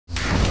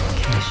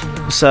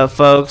What's up,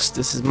 folks?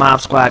 This is Mob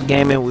Squad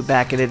Gaming. We're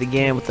back at it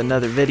again with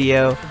another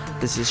video.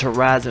 This is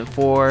Horizon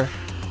 4,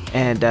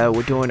 and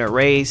we're doing a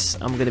race.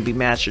 I'm gonna be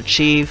Master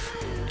Chief,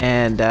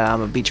 and I'm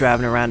gonna be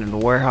driving around in the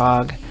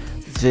Warthog.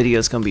 This video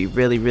is gonna be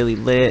really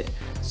lit,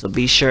 so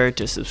be sure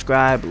to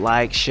subscribe,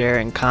 like, share,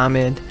 and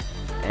comment,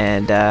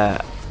 and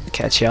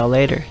catch y'all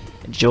later.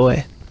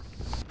 Enjoy.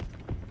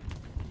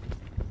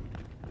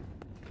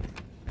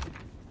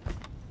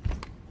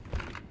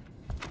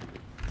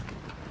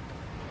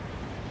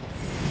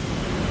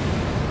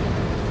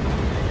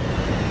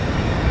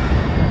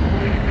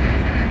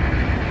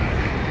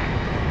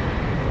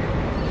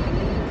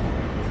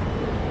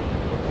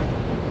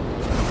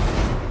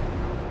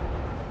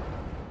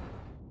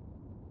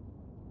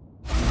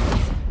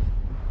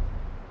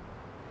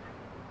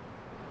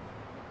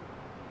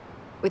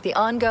 With the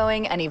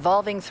ongoing and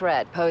evolving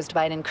threat posed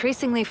by an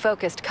increasingly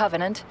focused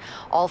Covenant,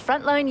 all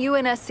frontline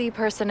UNSC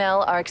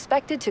personnel are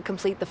expected to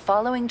complete the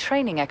following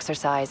training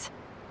exercise.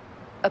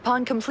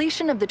 Upon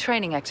completion of the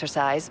training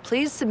exercise,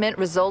 please submit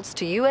results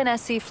to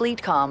UNSC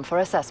FleetCom for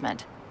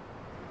assessment.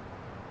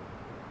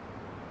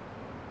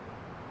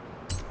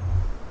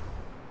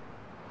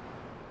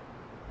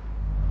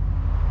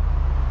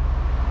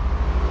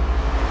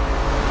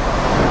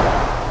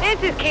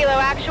 This is Kilo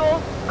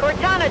Actual.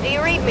 Cortana, do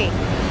you read me?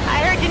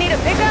 I heard you need a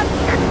pickup?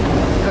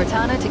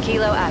 Cortana to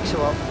Kilo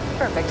Actual.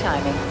 Perfect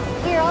timing.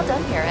 We're all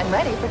done here and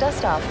ready for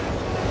dust-off.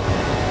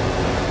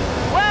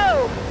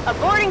 Whoa! A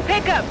boarding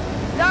pickup!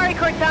 Sorry,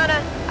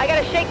 Cortana. I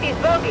gotta shake these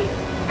bogies.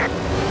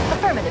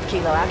 Affirmative,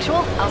 Kilo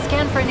Actual. I'll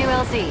scan for a new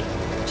LZ.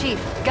 Chief,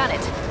 gun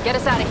it. Get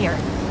us out of here.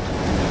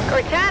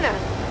 Cortana,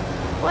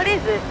 what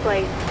is this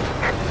place?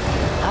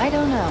 I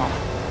don't know.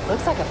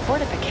 Looks like a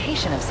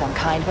fortification of some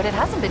kind, but it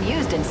hasn't been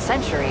used in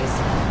centuries.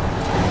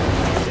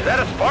 Is that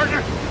a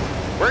Spartan?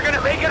 We're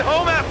gonna make it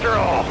home after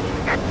all!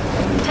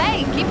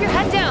 Hey, keep your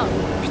head down!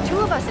 There's two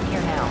of us in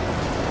here now.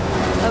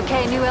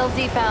 Okay, new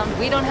LZ found.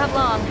 We don't have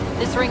long.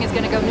 This ring is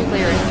gonna go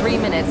nuclear in 3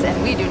 minutes, and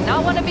we do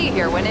not want to be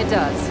here when it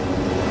does.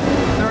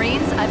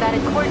 Marines, I've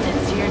added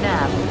coordinates to your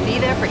nav. Be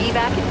there for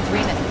evac in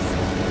 3 minutes.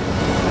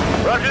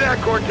 Roger that,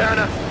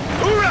 Cortana!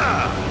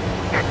 Hoorah!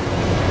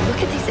 Look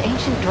at these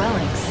ancient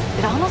dwellings.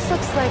 It almost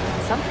looks like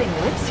something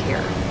lives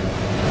here.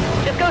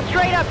 Just go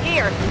straight up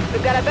here.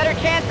 We've got a better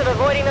chance of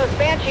avoiding those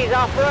Banshees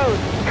off-road.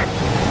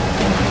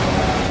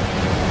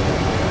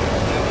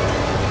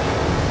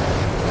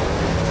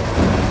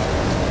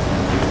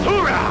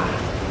 Hoorah!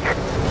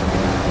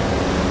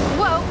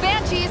 Whoa,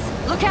 Banshees!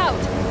 Look out!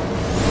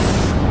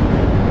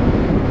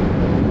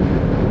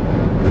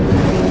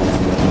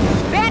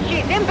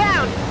 Banshees,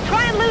 inbound!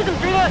 Try and lose them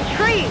through those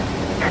trees!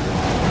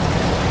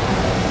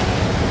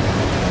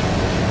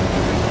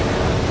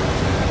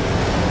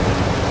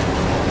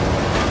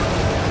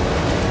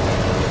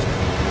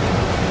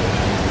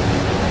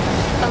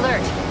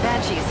 Alert!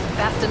 Banshees,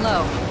 fast and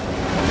low.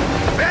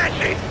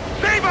 Banshee!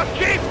 Save us,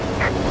 Chief!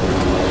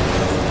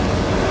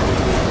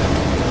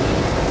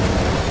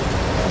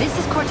 This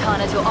is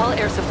Cortana to all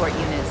air support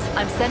units.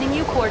 I'm sending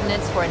you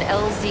coordinates for an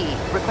LZ,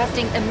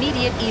 requesting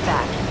immediate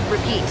evac.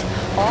 Repeat,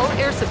 all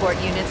air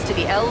support units to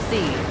the LZ.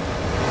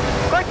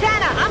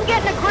 Cortana, I'm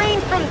getting a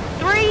green from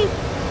 3,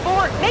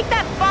 4, make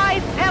that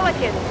 5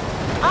 Pelicans.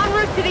 En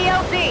route to the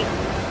LZ.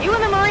 You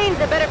and the Marines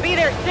had better be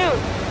there soon.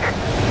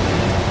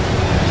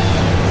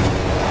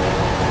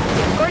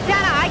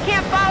 Cortana, I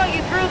can't follow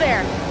you through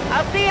there.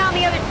 I'll see you on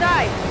the other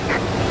side.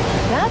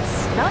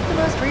 That's not the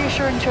most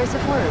reassuring choice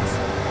of words.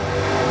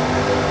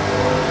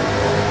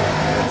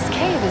 This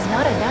cave is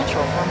not a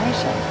natural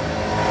formation.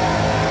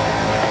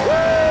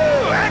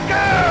 Woo!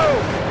 Echo!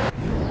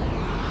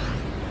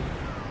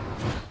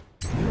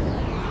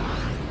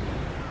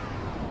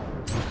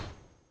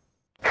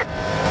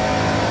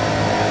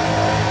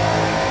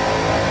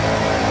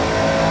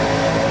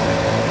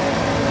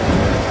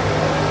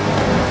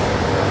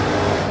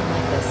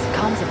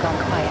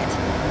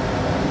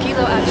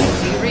 Kilo Actual,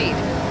 do you read?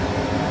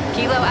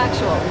 Kilo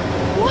Actual.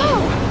 Whoa!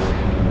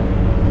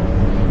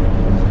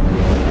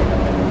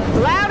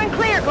 Loud and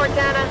clear,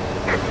 Cortana.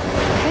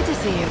 Good to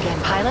see you again,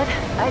 pilot.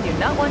 I do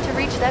not want to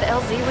reach that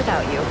LZ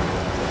without you.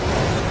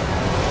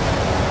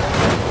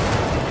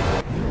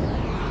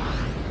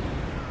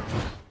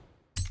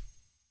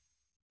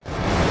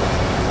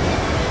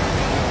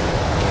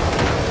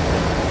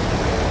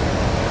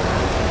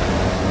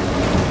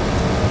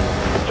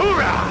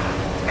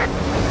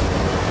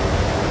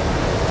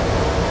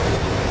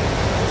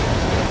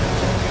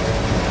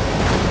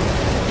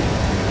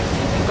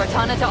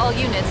 Cortana to all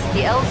units,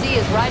 the LZ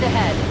is right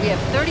ahead. We have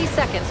 30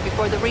 seconds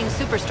before the ring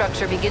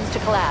superstructure begins to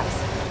collapse.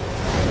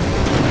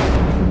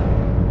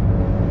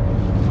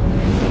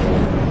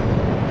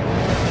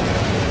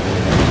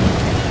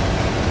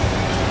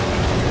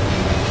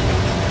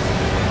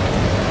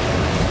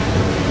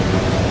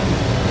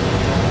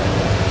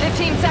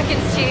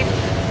 Seconds, Chief.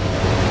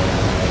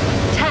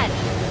 10,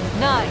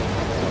 9,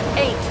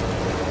 8,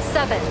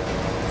 7,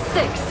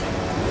 6,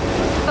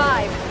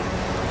 5,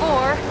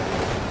 4,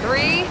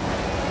 3,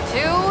 2,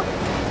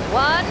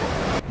 1.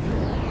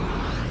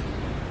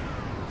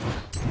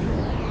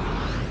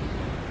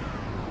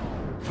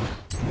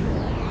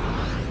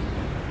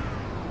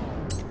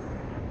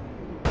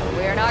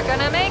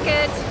 gonna make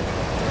it.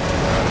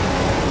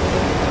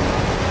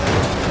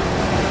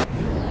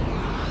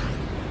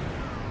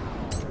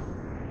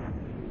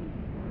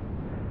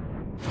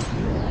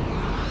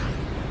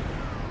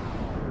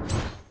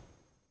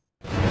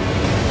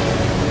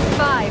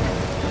 Five,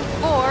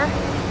 4,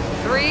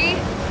 3,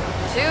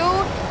 2,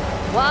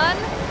 1.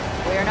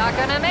 We're not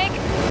gonna make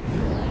it.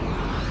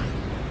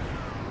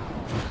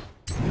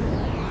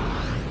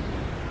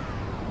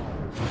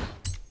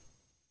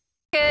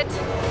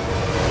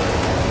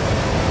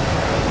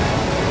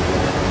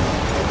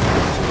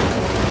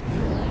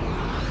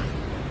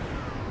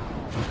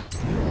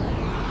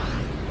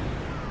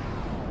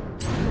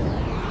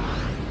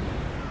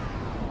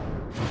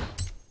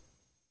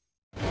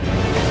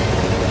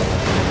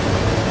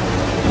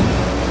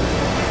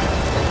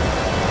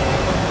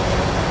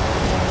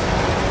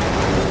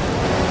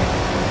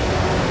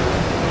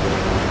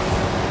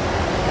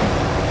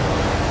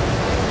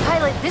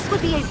 This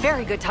would be a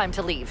very good time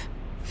to leave.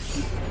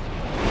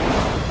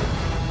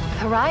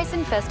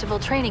 Horizon Festival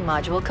training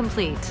module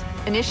complete.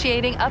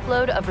 Initiating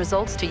upload of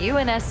results to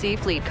UNSC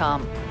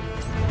FleetCom.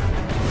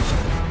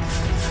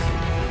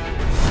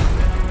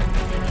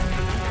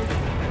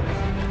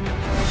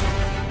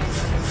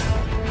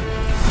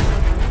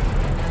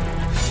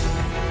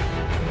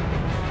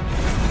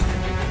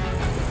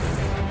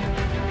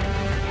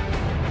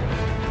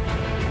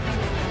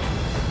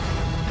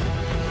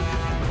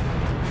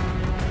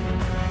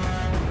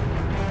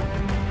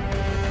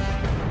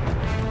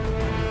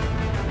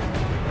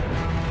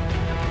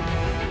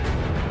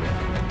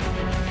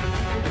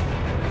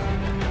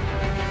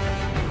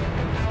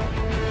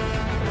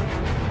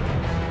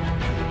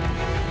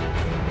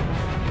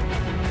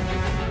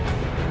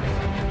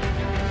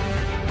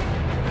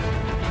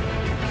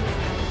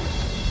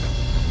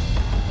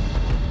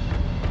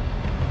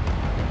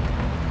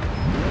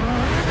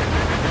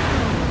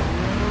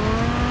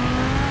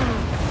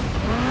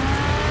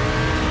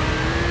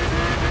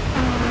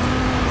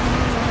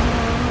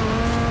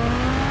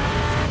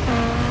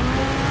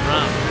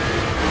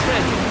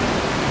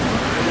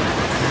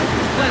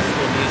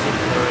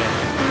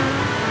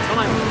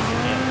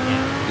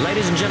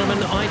 Ladies and gentlemen,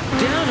 I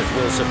doubt it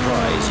will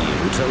surprise you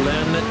to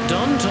learn that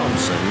Don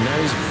Thompson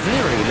knows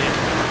very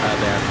little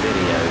about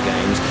video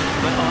games,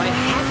 but I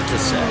have to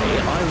say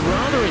I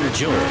rather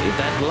enjoyed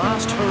that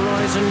last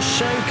Horizon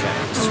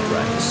Showcase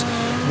race.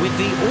 With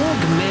the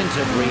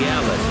augmented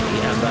reality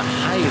and the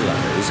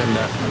halos and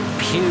the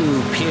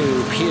pew, pew,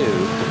 pew,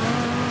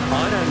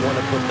 I don't want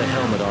to put the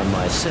helmet on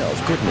myself.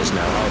 Goodness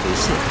no, I'll be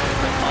sick.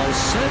 But I'll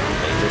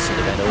certainly listen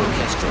to that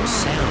orchestral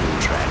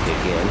soundtrack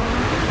again.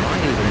 Might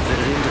even fit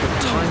it into the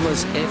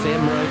timeless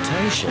FM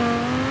rotation.